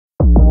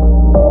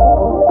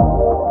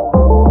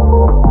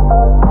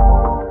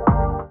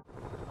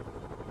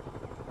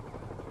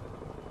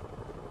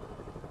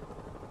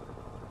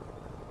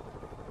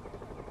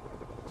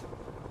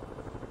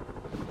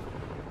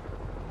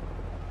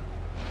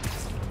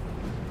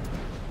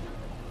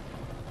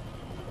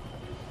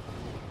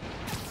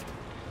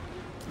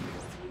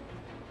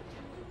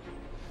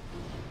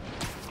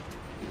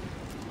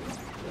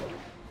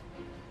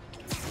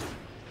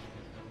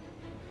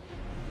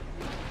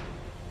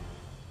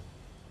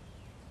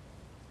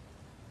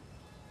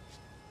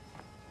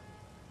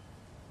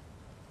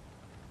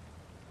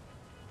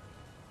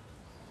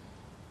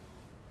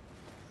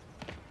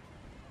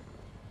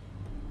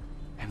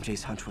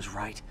MJ's hunch was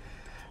right.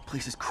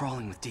 Place is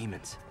crawling with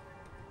demons.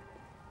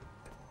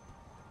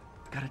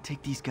 Gotta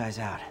take these guys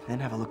out,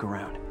 then have a look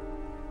around.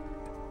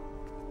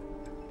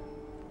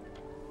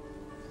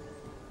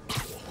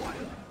 我坏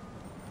了，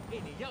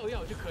你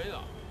要就可以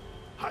了。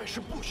还是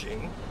不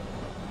行。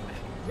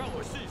让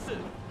我试一试。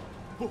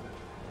不，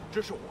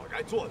这是我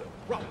该做的，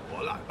让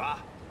我来吧。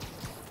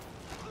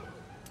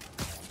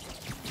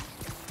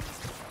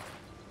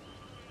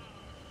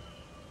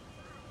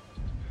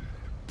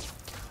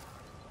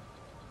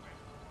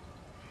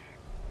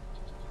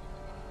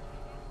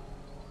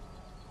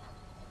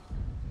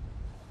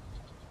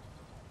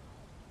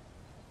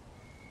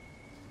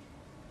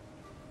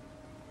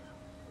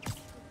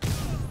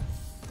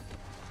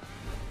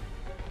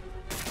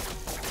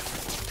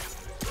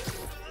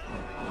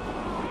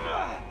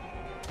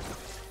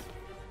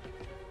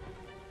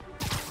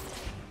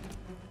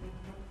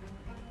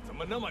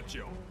 那么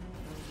久，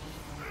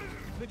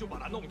那就把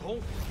它弄通，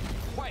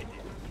快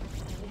点！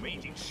我们已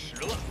经迟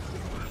了。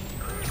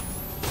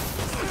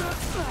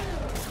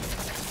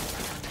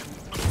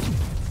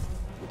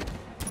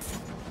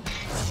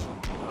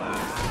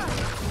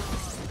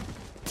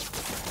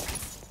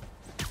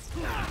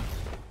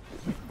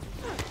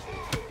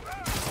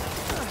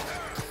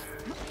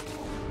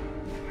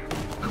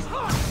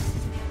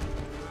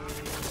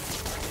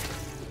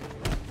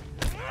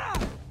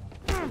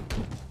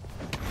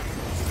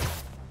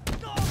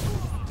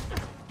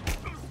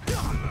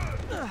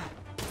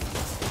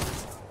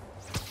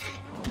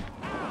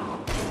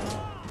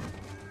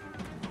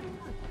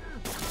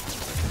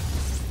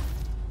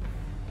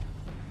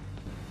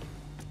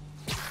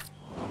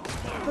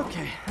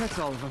Okay, that's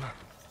all of them.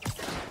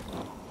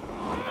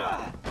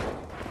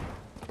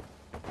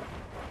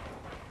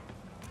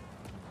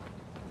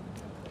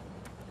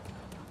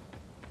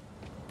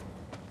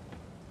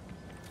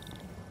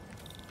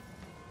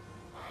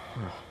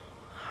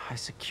 High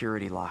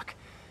security lock.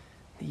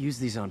 They use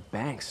these on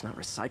banks, not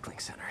recycling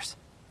centers.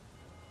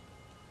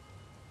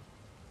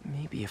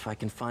 Maybe if I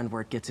can find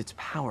where it gets its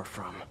power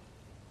from.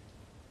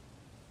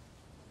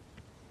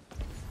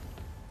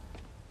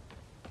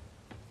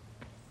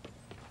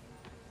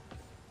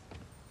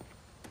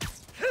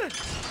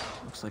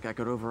 Looks like I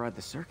could override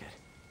the circuit.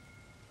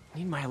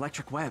 Need my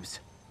electric webs.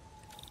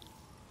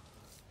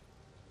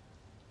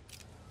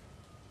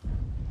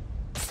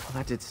 Well,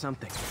 that did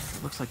something.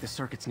 It looks like the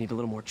circuits need a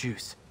little more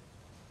juice.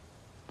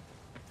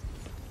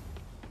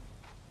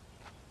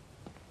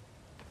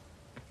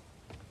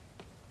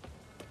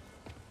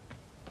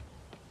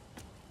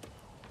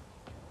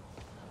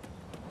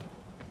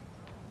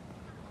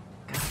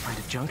 Gotta find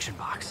a junction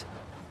box.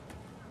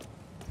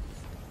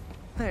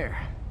 There.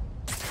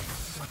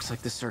 Looks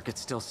like the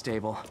circuit's still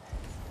stable.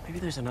 Maybe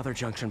there's another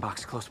junction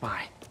box close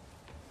by.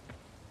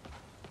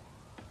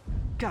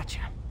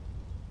 Gotcha.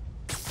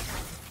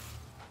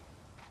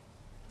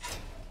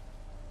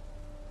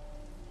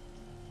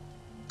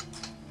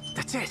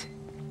 That's it.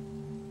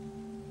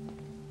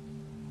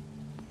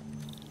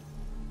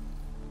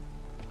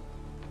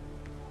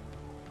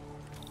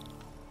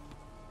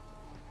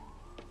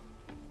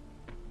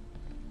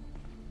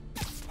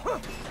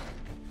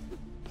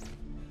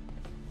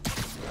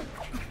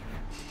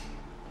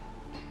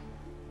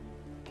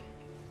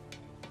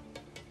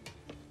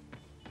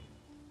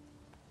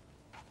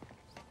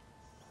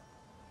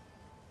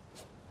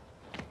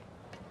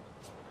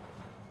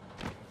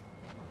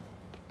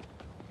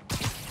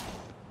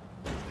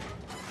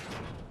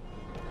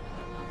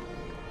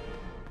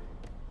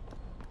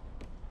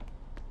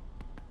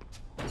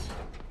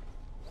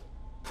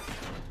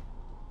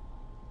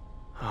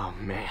 Oh,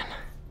 man.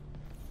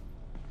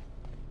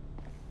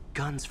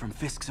 Guns from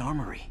Fisk's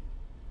armory.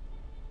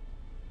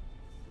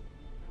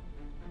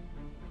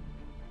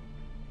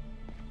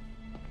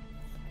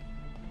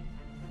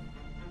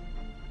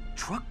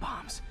 Truck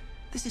bombs?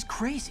 This is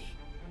crazy.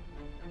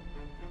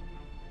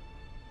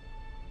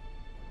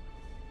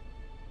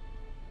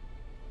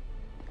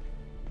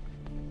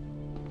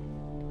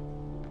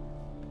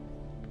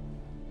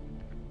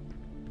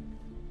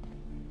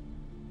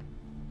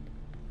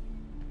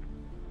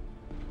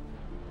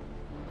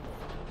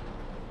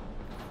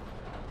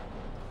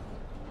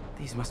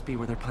 These must be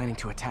where they're planning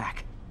to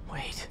attack.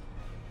 Wait,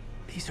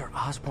 these are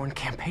Osborn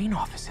campaign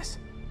offices.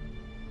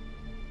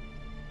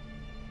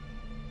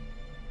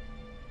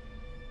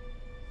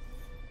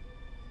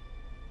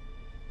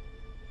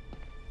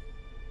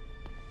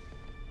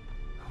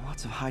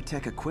 Lots of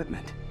high-tech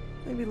equipment.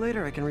 Maybe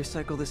later I can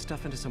recycle this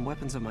stuff into some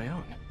weapons of my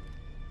own.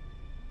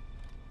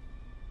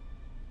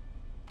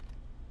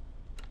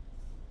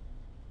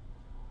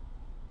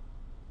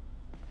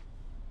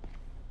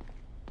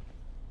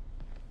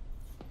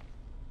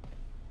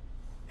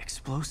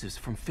 Explosives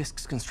from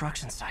Fisk's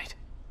construction site.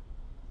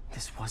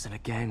 This wasn't a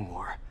gang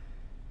war.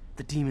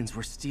 The demons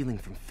were stealing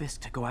from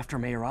Fisk to go after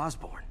Mayor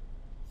Osborn.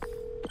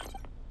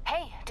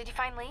 Hey, did you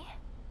find Lee?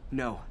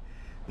 No,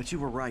 but you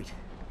were right.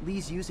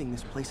 Lee's using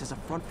this place as a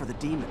front for the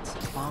demons.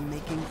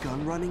 Bomb-making,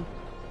 gun-running.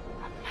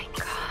 Oh my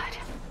god.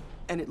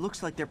 And it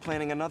looks like they're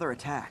planning another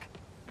attack.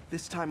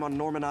 This time on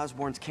Norman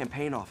Osborn's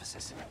campaign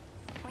offices.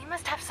 We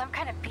must have some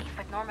kind of beef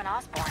with Norman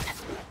Osborn.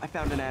 I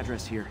found an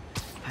address here.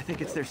 I think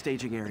it's their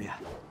staging area.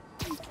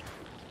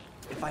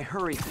 If I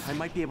hurry, I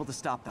might be able to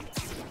stop them.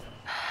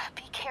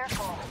 Be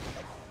careful.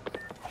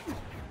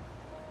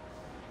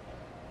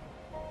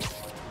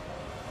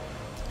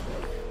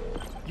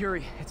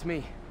 Yuri, it's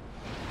me.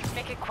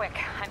 Make it quick.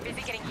 I'm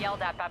busy getting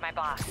yelled at by my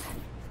boss.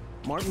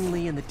 Martin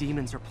Lee and the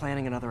demons are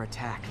planning another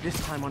attack, this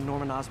time on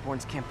Norman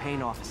Osborn's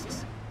campaign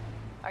offices.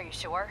 Are you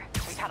sure?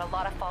 We've had a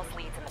lot of false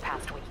leads in the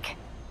past week.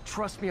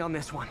 Trust me on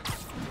this one.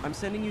 I'm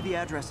sending you the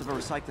address of a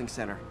recycling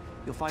center.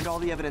 You'll find all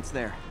the evidence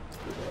there.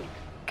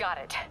 Got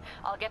it.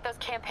 I'll get those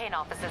campaign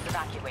offices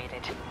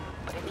evacuated.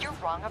 But if you're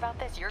wrong about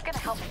this, you're gonna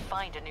help me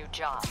find a new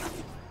job.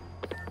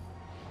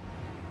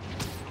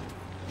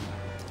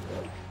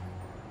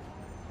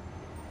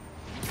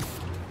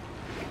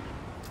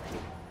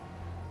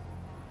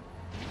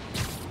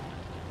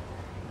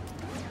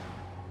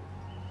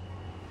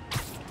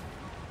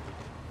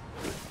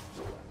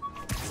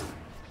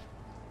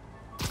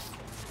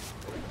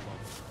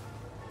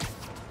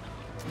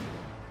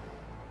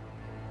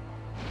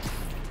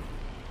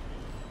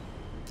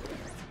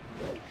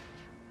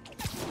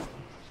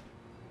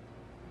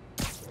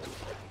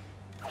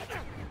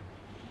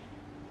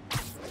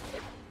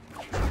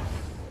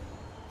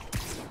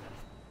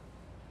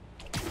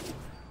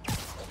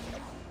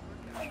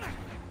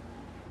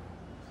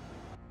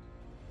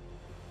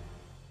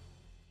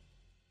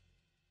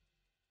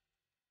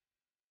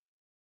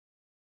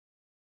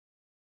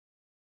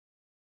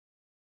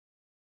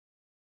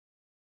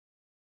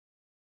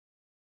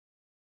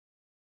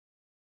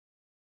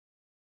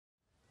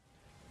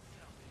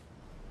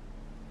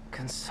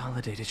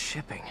 Consolidated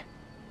Shipping.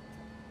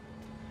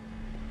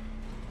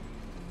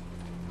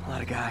 A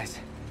lot of guys.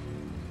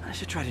 I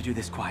should try to do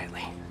this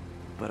quietly,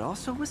 but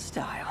also with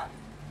style.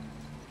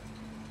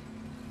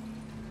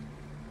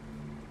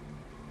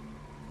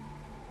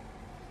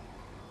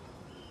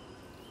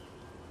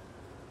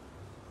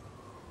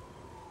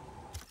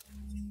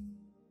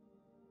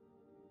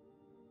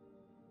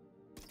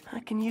 I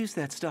can use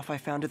that stuff I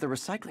found at the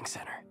recycling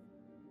center.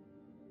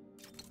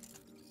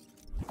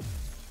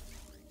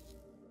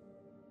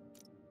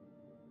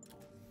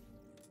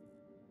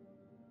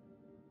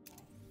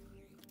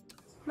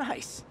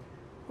 Nice.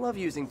 Love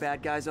using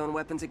bad guys' own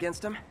weapons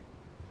against them.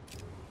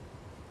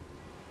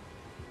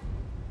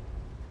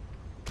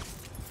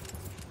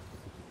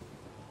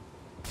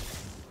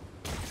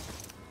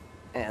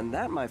 And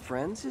that, my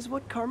friends, is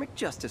what karmic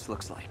justice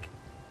looks like.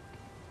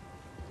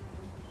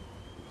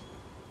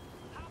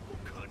 他不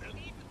可能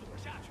一直躲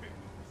下去。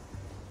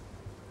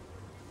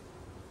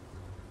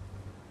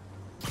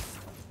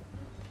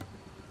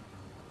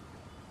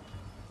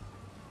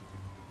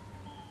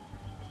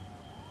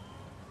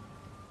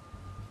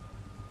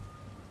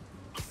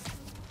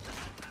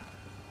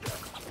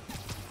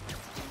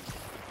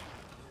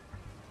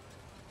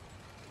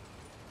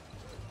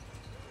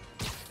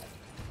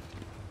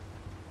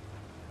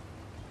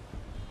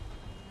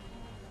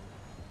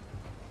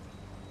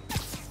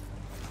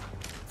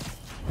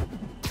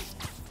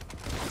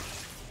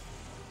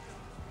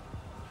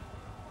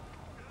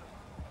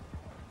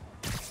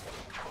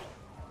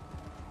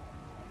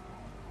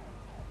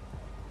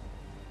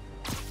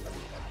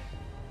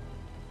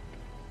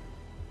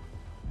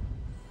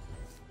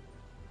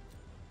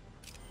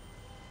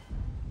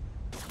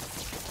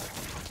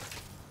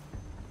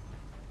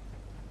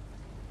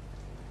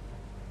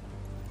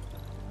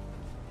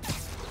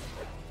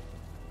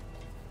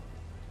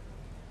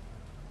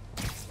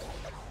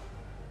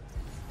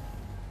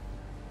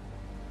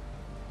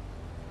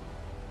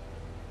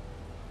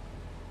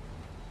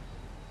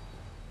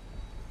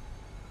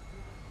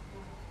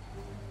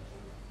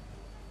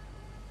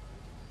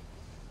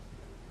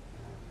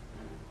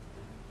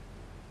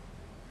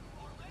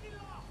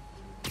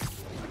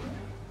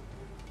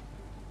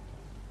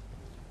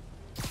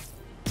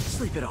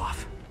Sleep it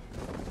off.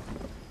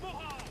 不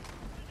好，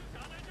这就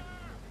卡在这儿。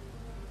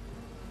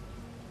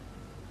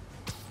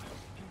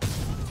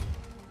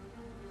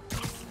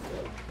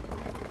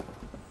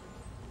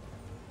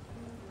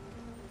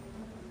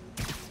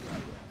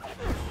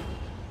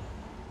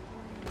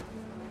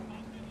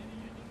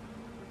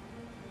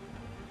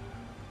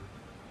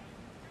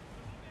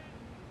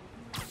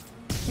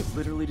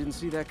Literally didn't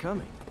see that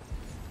coming.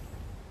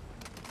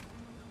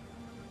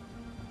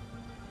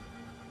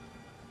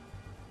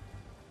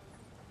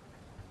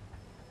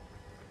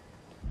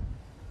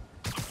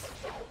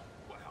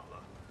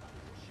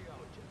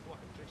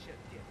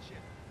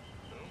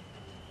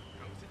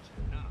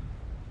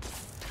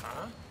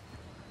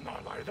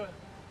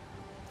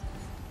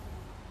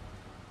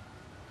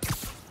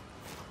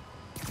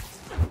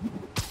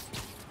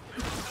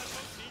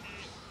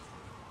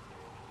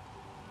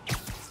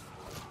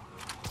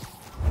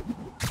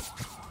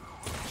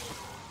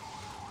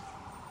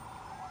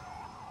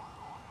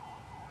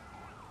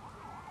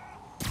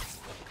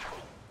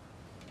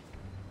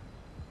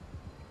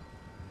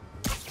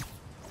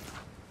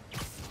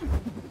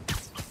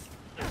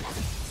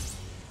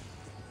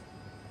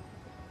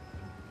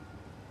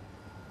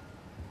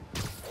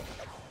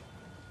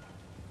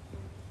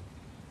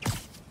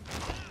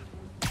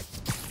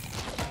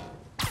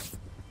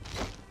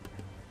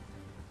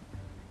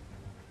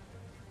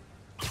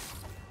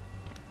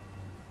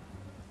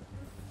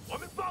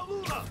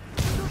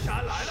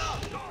 山来了，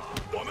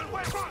我们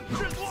外放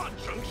制作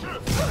城市。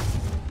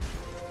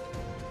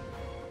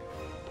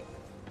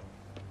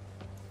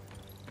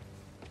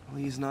Well,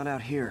 he's not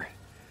out here.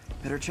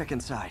 Better check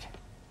inside.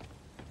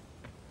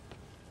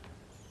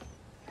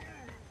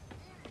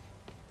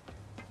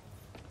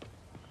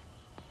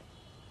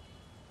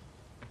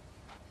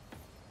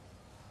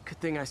 Good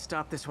thing I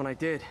stopped this when I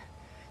did.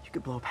 You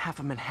could blow up half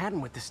of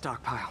Manhattan with this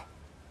stockpile.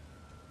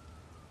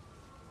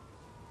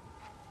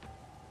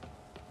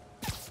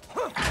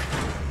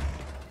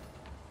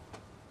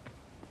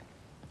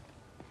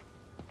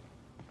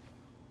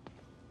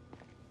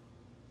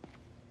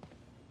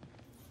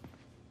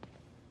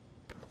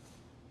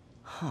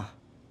 Huh.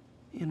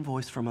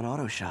 Invoice from an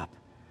auto shop.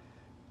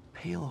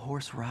 Pale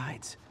Horse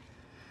Rides.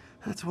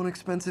 That's one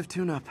expensive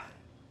tune-up.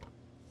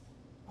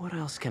 What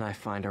else can I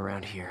find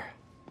around here?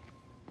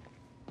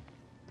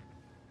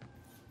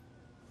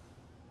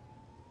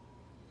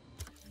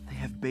 They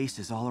have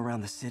bases all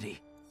around the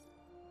city.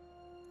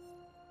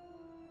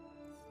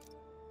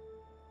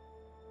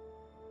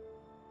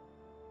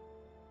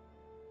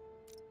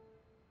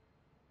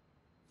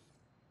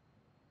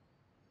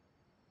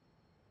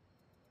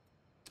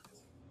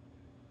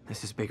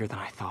 This is bigger than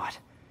I thought.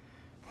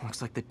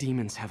 Looks like the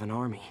demons have an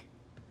army.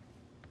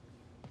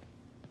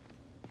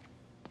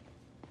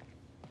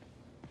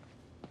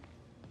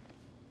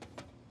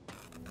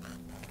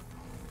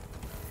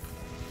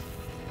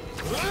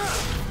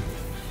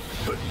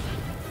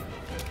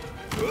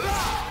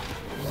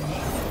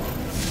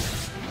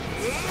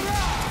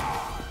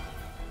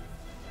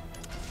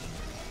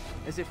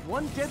 As if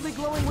one deadly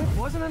glowing whip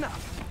wasn't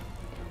enough.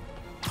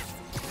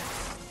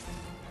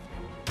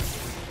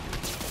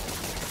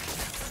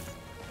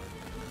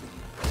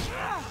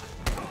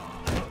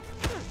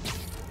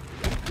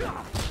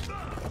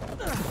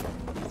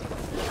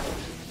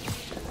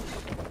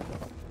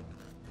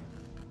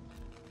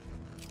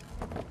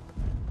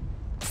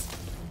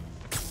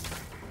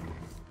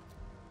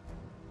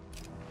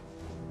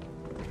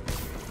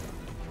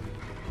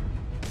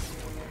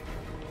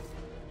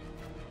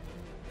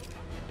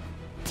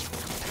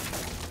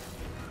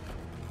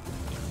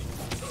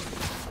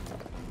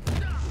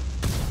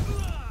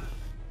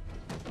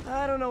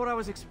 I don't know what I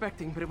was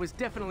expecting, but it was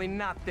definitely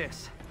not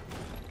this.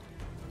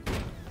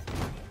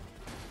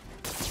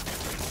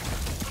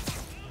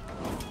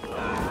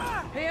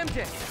 Hey,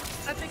 MJ.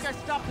 I think I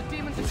stopped the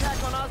demon's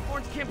attack on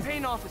Osborn's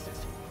campaign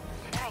offices.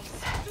 Nice.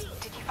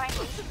 Did you find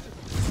me?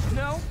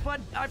 No,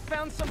 but I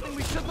found something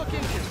we should look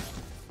into.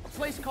 A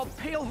place called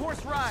Pale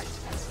Horse Rides.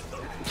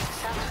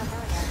 Sounds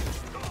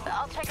familiar.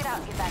 I'll check it out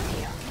and get back to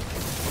you.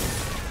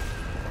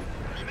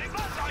 你没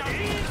办法赢。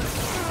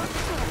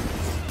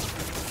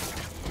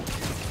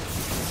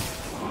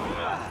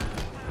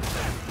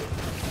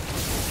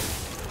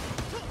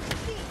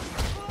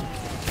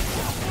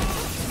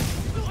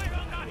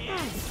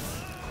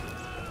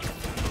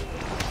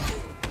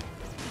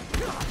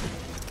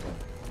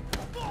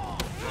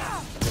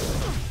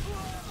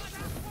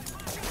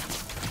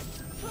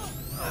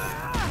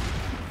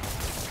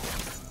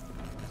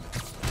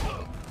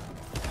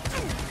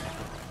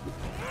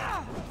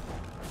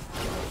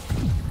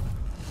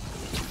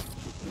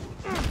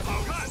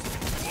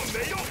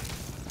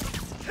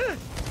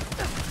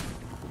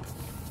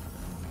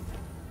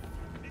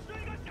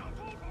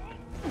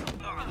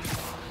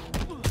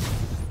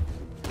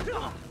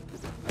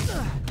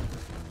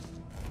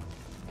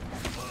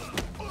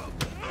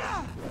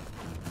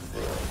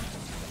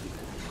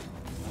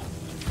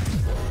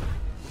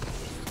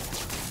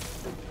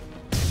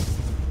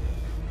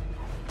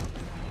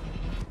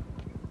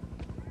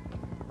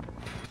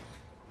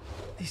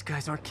 These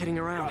guys aren't kidding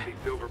around. Copy,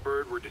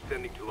 Silverbird. We're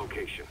descending to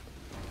location.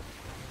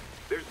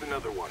 There's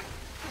another one.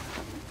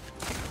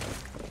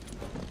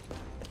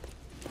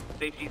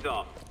 Safety's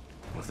off.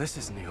 Well, this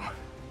is new.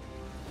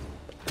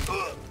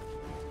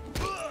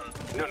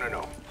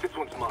 No. This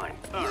one's mine.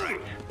 All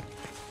right.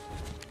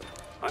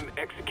 I'm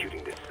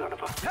executing this son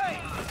of a...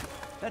 Hey!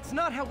 That's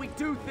not how we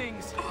do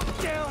things.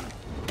 Down!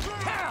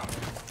 Down!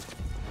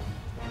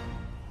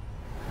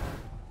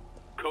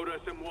 Code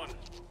SM1.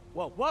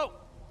 Whoa!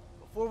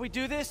 Before we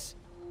do this,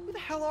 who the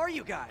hell are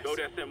you guys? Code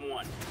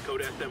SM1.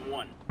 Code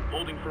SM1.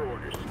 Holding for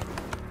orders.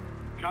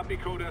 Copy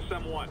Code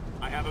SM1.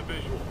 I have a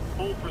visual.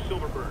 Hold for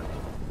Silverbird.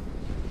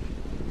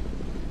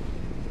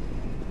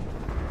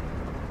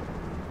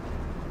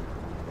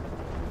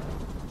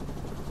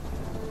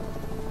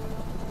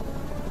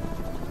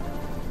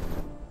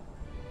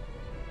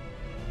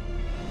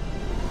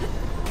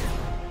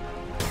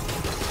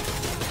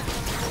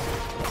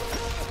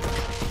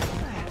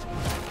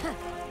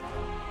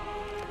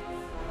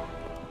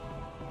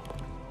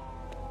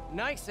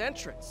 Nice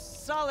entrance.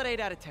 Solid 8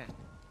 out of 10.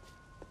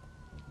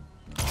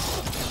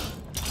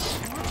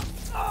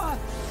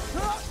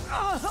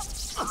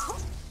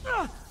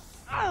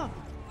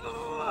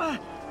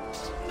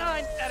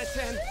 9 out of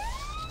 10.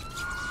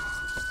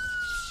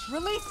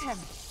 Release him.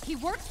 He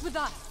works with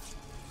us.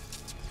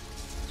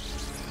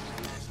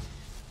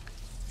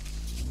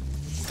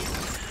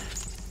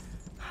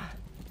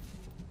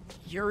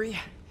 Yuri,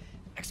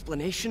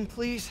 explanation,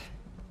 please?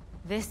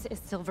 This is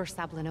Silver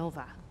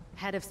Sablinova,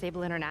 head of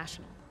Sable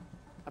International,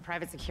 a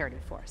private security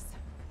force.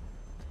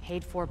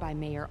 Paid for by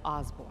Mayor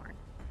Osborne.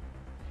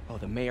 Oh,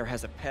 the mayor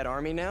has a pet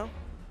army now?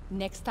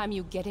 Next time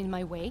you get in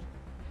my way,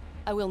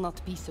 I will not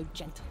be so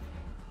gentle.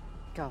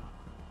 Go.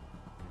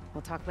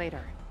 We'll talk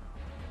later.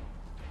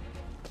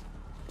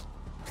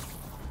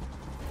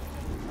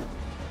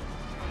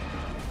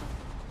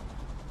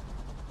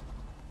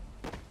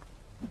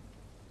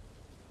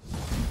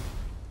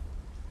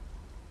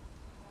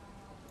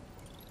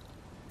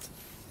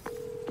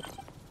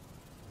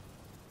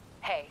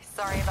 Hey,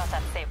 sorry about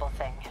that Sable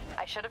thing.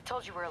 I should have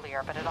told you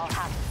earlier, but it all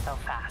happened so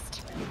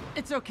fast.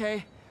 It's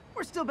okay.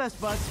 We're still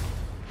best buds.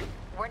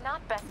 We're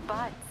not best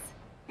buds.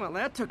 Well,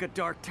 that took a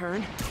dark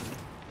turn.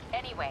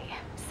 Anyway,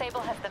 Sable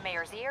has the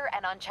mayor's ear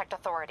and unchecked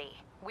authority.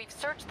 We've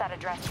searched that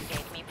address you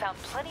gave me, found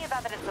plenty of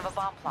evidence of a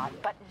bomb plot,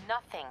 but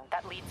nothing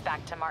that leads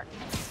back to Martin.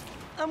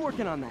 I'm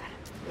working on that.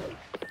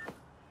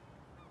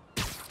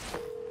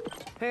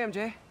 Hey,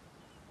 MJ.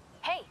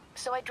 Hey,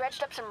 so I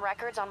dredged up some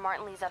records on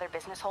Martin Lee's other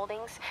business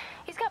holdings.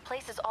 He's got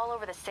places all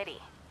over the city.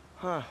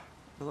 Huh.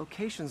 The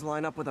locations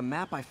line up with a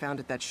map I found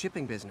at that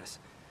shipping business.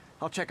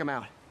 I'll check them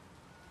out.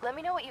 Let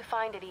me know what you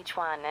find at each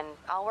one, and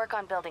I'll work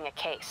on building a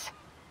case.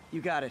 You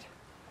got it.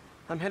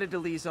 I'm headed to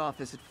Lee's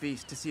office at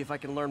Feast to see if I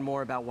can learn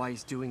more about why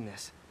he's doing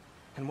this,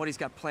 and what he's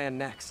got planned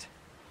next.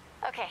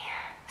 Okay,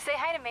 say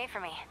hi to May for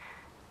me.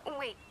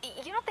 Wait,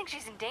 you don't think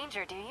she's in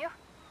danger, do you?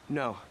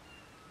 No.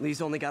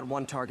 Lee's only got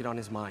one target on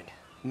his mind,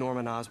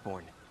 Norman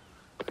Osborn.